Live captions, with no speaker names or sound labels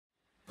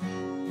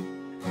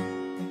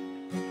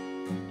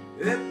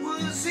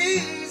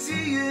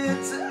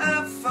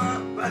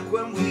back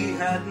when we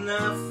had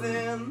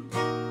nothing,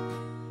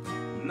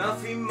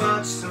 nothing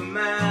much to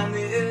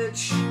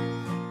manage,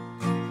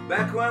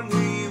 back when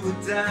we were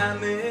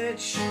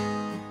damaged.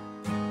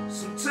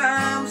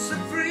 Sometimes the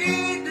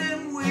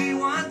freedom we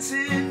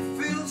wanted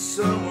feels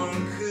so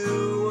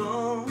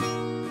uncool,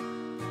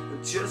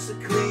 just to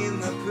clean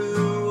the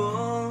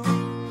pool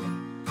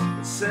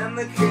and send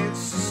the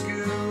kids to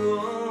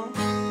school.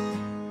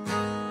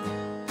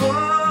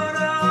 But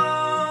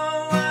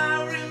oh,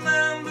 I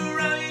remember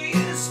I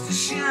used to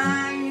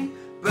shine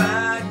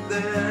back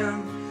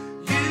then.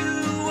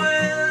 You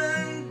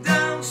went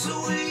down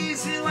so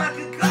easy like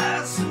a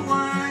glass of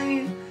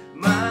wine,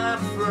 my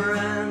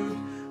friend.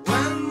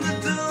 When the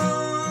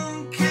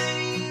dawn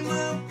came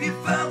up, you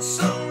felt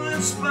so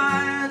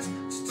inspired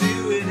to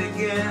do it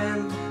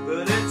again.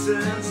 But it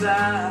turns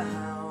out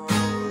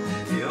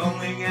you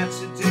only get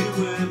to do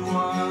it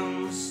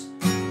once.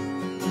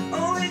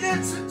 Only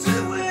get to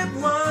do it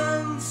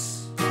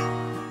once.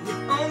 You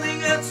only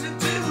get to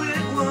do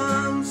it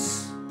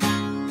once.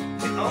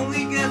 You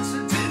only get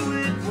to do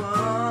it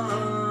once.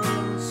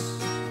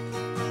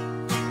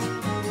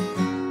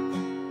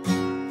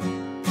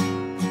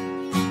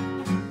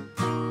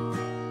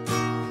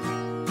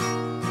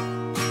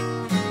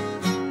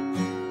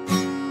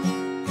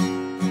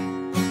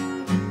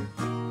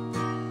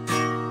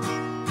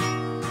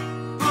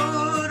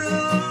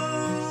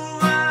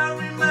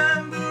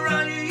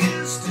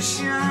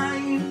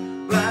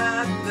 Shine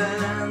back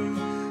then.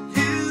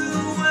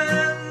 You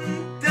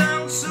went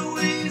down so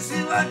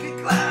easy like a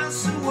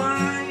glass of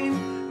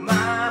wine,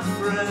 my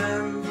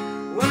friend.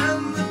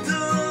 When the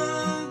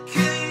dawn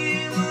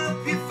came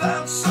up, you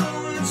felt so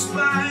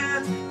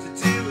inspired to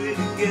do it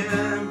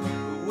again.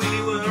 But we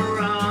were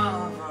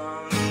wrong.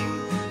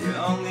 You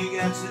only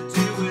get to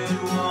do it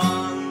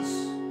once.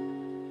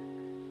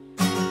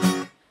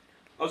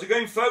 How's it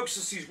going, folks?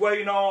 This is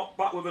Wayne Hart,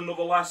 back with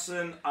another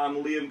lesson,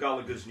 and Liam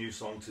Gallagher's new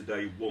song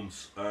today,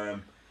 Once.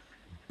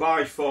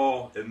 By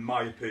far, in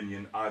my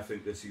opinion, I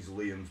think this is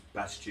Liam's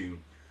best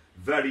tune.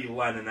 Very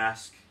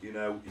Lennon-esque, you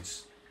know,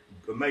 it's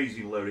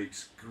amazing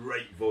lyrics,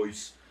 great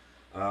voice.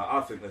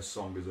 I think this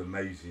song is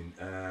amazing.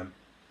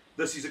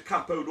 This is a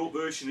capoed up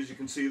version. As you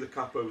can see, the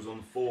capo's on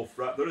the 4th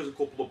fret. There is a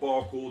couple of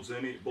bar chords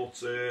in it,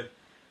 but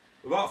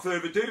without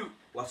further ado,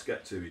 let's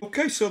get to it.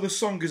 Okay, so the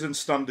song is in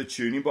standard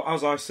tuning, but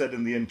as I said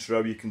in the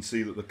intro, you can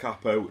see that the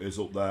capo is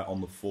up there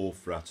on the 4th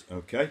fret,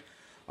 okay?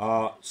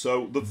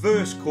 So the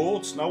verse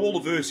chords, now all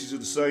the verses are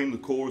the same, the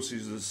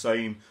choruses are the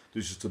same,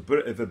 there's just a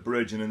bit of a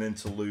bridge and an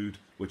interlude,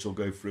 which I'll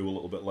go through a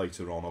little bit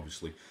later on,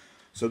 obviously.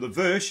 So the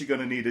verse, you're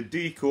going to need a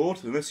D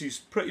chord, and this is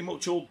pretty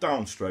much all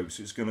downstrokes.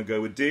 It's going to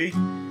go a D,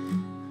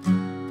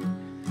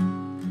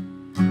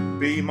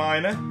 B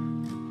minor,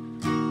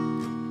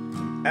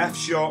 F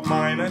sharp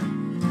minor,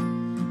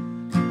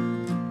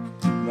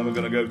 and then we're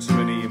going to go to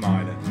an E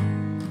minor.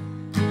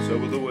 So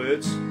with the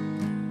words,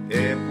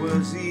 it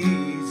was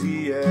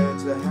easier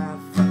to have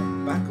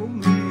fun back when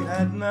we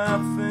had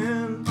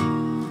nothing,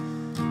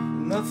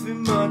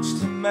 nothing much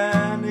to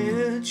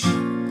manage,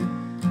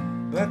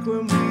 back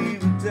when we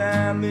were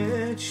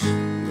damaged.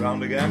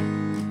 Round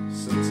again.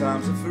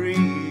 Sometimes the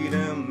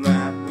freedom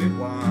that we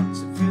want,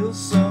 it feels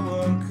so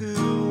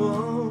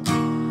uncool.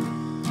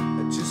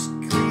 I just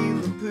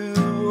clean the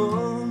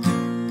pool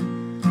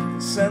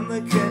and send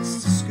the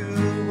kids to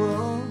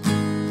school.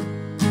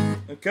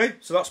 Okay,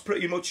 so that's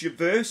pretty much your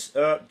verse.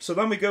 So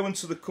then we go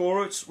into the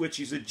chorus, which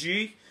is a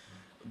G.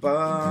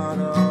 But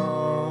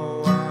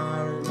oh,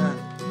 I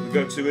remember. We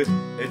go to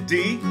a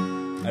D,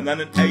 and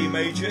then an A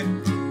major.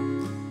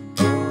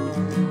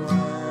 Oh,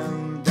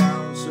 I'm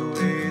down so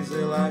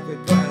easy like a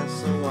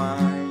glass of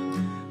wine,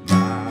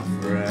 my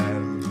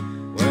friend.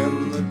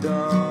 When the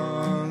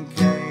dawn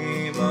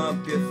came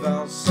up, you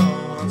felt so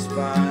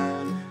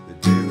inspired to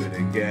do it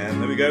again.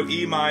 There we go,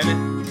 E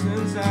minor.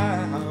 Turns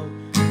out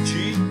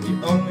G,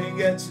 you only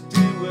get to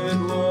do it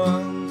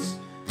once.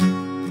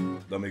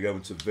 Then we go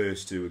into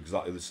verse 2,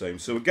 exactly the same.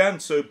 So again,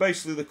 so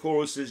basically the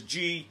chorus is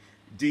G,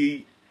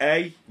 D,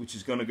 A, which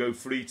is going to go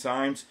 3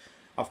 times.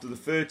 After the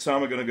 3rd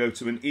time, we're going to go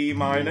to an E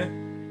minor,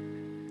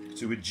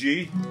 to a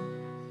G,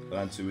 and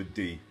then to a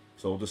D.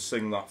 So I'll just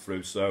sing that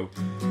through. So,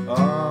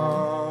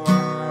 oh,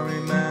 I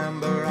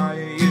remember I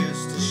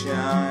used to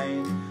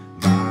shine,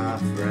 my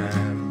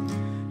friend.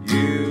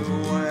 You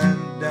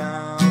went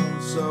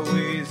down so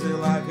easy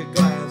like a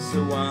glass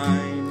of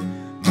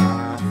wine,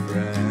 my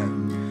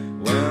friend.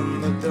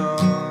 When the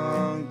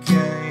dawn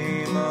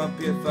came up,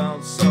 you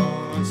felt so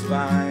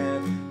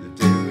inspired to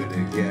do it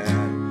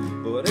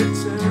again. But it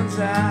turns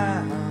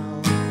out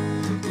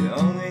you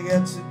only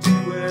get to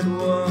do it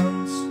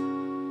once.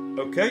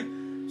 Okay,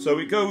 so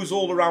it goes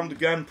all around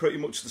again, pretty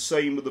much the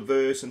same with the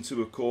verse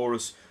into a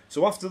chorus.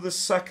 So after the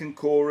second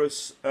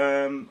chorus,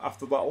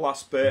 after that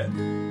last bit,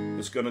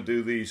 it's going to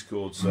do these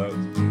chords. So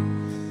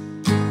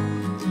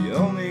you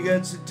only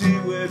get to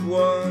do it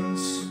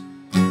once.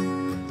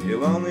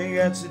 You only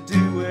get to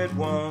do it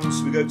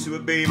once. We go to a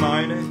B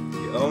minor.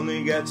 You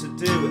only get to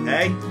do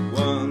it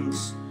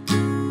once.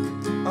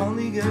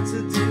 Only get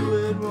to do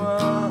it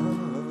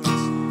once.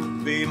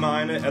 B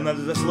minor, and then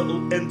there's this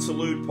little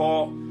interlude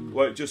part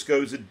where it just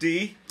goes a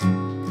D to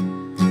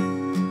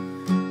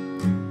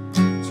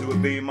a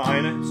B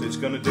minor, so it's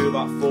going to do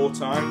that 4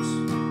 times.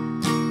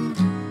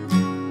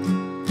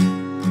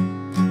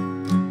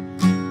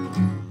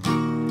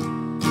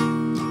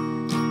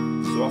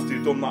 So after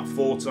you've done that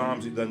 4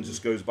 times, it then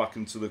just goes back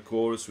into the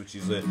chorus, which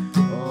is a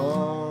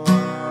oh,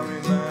 I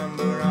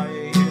remember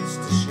I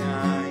used to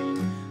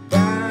shine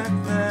back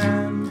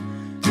then.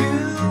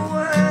 You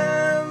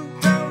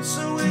went down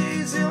so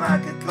easy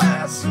like a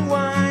glass of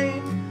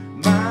wine,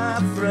 my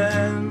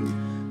friend.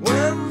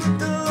 When the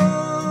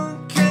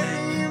dawn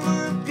came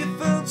up, you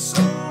felt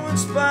so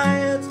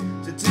inspired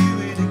to do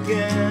it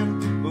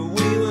again, but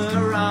we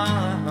were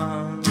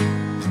wrong.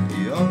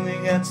 You only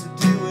get to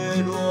do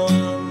it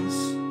once.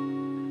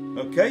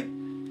 Okay?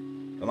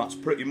 And that's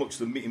pretty much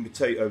the meat and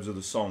potatoes of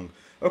the song.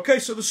 Okay,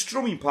 so the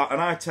strumming pattern,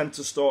 I tend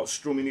to start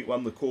strumming it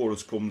when the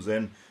chorus comes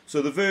in.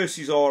 So the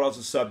verses are, as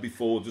I said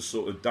before, just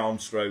sort of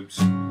downstrokes.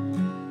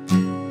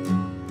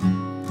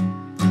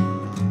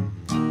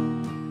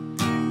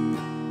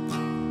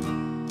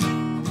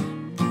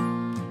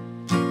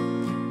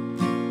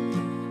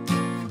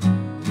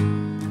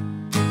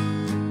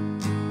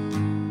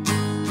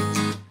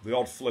 The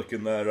odd flick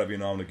in there every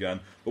now and again.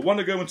 But when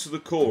I go into the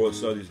chorus,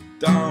 so it's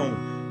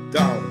down,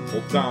 down,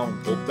 up, down,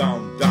 up,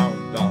 down,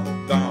 down,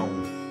 down,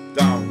 down,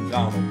 down,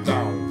 down, up,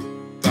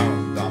 down,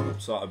 down, down,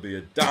 up. So that'd be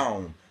a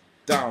down,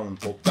 down,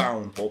 up,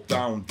 down, up,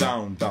 down,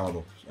 down, down,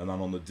 up. And then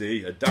on the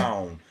D, a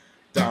down,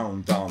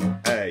 down, down,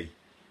 up, A,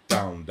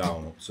 down,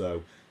 down, up.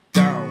 So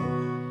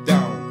down,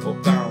 down,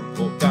 up,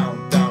 down, up,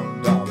 down,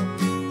 down, down, up.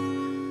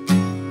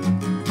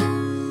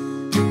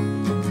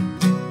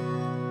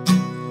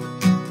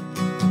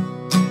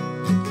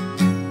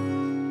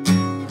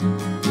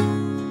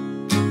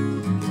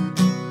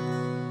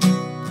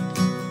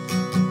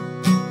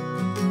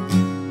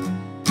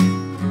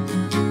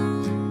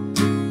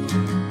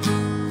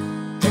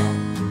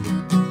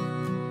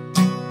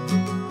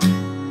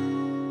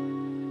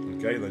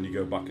 Okay, then you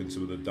go back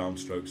into the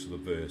downstrokes of the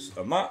verse,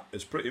 and that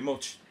is pretty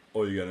much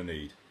all you're going to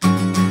need.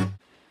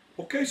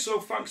 Okay, so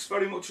thanks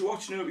very much for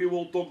watching. I hope you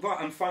all dug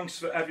that, and thanks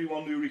for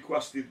everyone who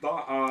requested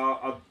that.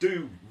 I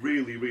do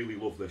really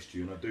love this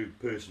tune. I do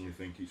personally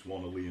think it's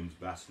one of Liam's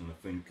best, and I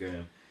think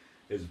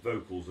his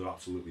vocals are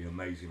absolutely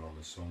amazing on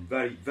this song.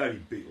 Very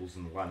Beatles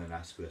and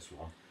Lennon-esque, this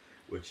one,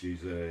 which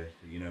is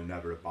you know,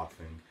 never a bad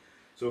thing.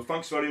 So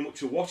thanks very much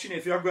for watching.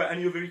 If you have got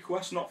any other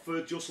requests, not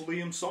for just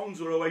Liam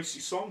songs or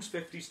Oasis songs,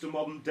 50s to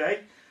modern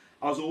day,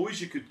 as always,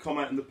 you could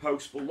comment in the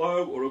post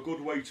below, or a good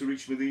way to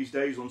reach me these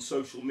days on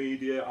social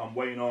media. I'm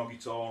Wayne R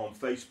Guitar on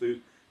Facebook,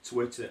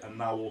 Twitter, and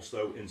now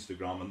also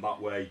Instagram, and that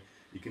way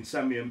you can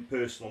send me a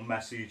personal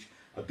message.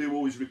 I do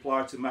always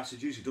reply to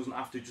messages. It doesn't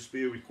have to just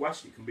be a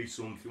request. It can be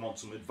some, if you want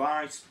some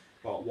advice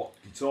about what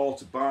guitar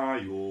to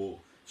buy or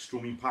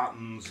strumming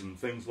patterns and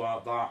things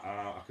like that.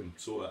 I can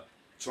sort of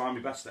try my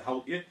best to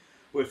help you.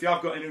 But if you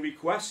have got any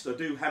requests, I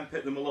do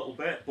handpick them a little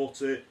bit,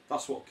 but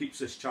that's what keeps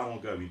this channel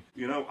going.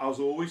 You know, as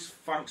always,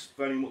 thanks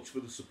very much for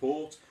the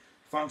support.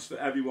 Thanks for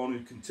everyone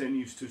who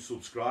continues to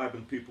subscribe,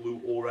 and people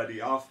who already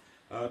have.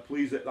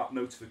 Please hit that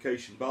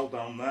notification bell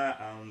down there,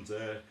 and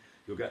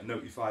you'll get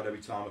notified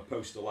every time I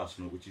post a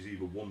lesson, which is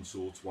either once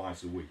or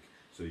twice a week,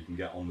 so you can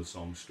get on the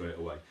songs straight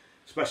away.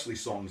 Especially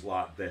songs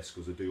like this,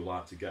 because I do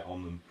like to get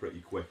on them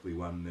pretty quickly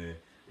when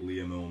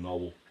Liam or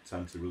Noel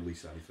tend to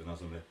release anything,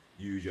 as I'm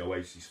a huge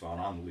Oasis fan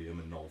and Liam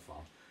and Noel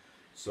fan.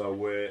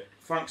 So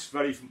thanks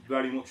very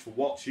much for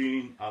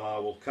watching, and I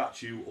will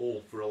catch you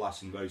all for a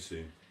lesson very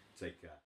soon. Take care.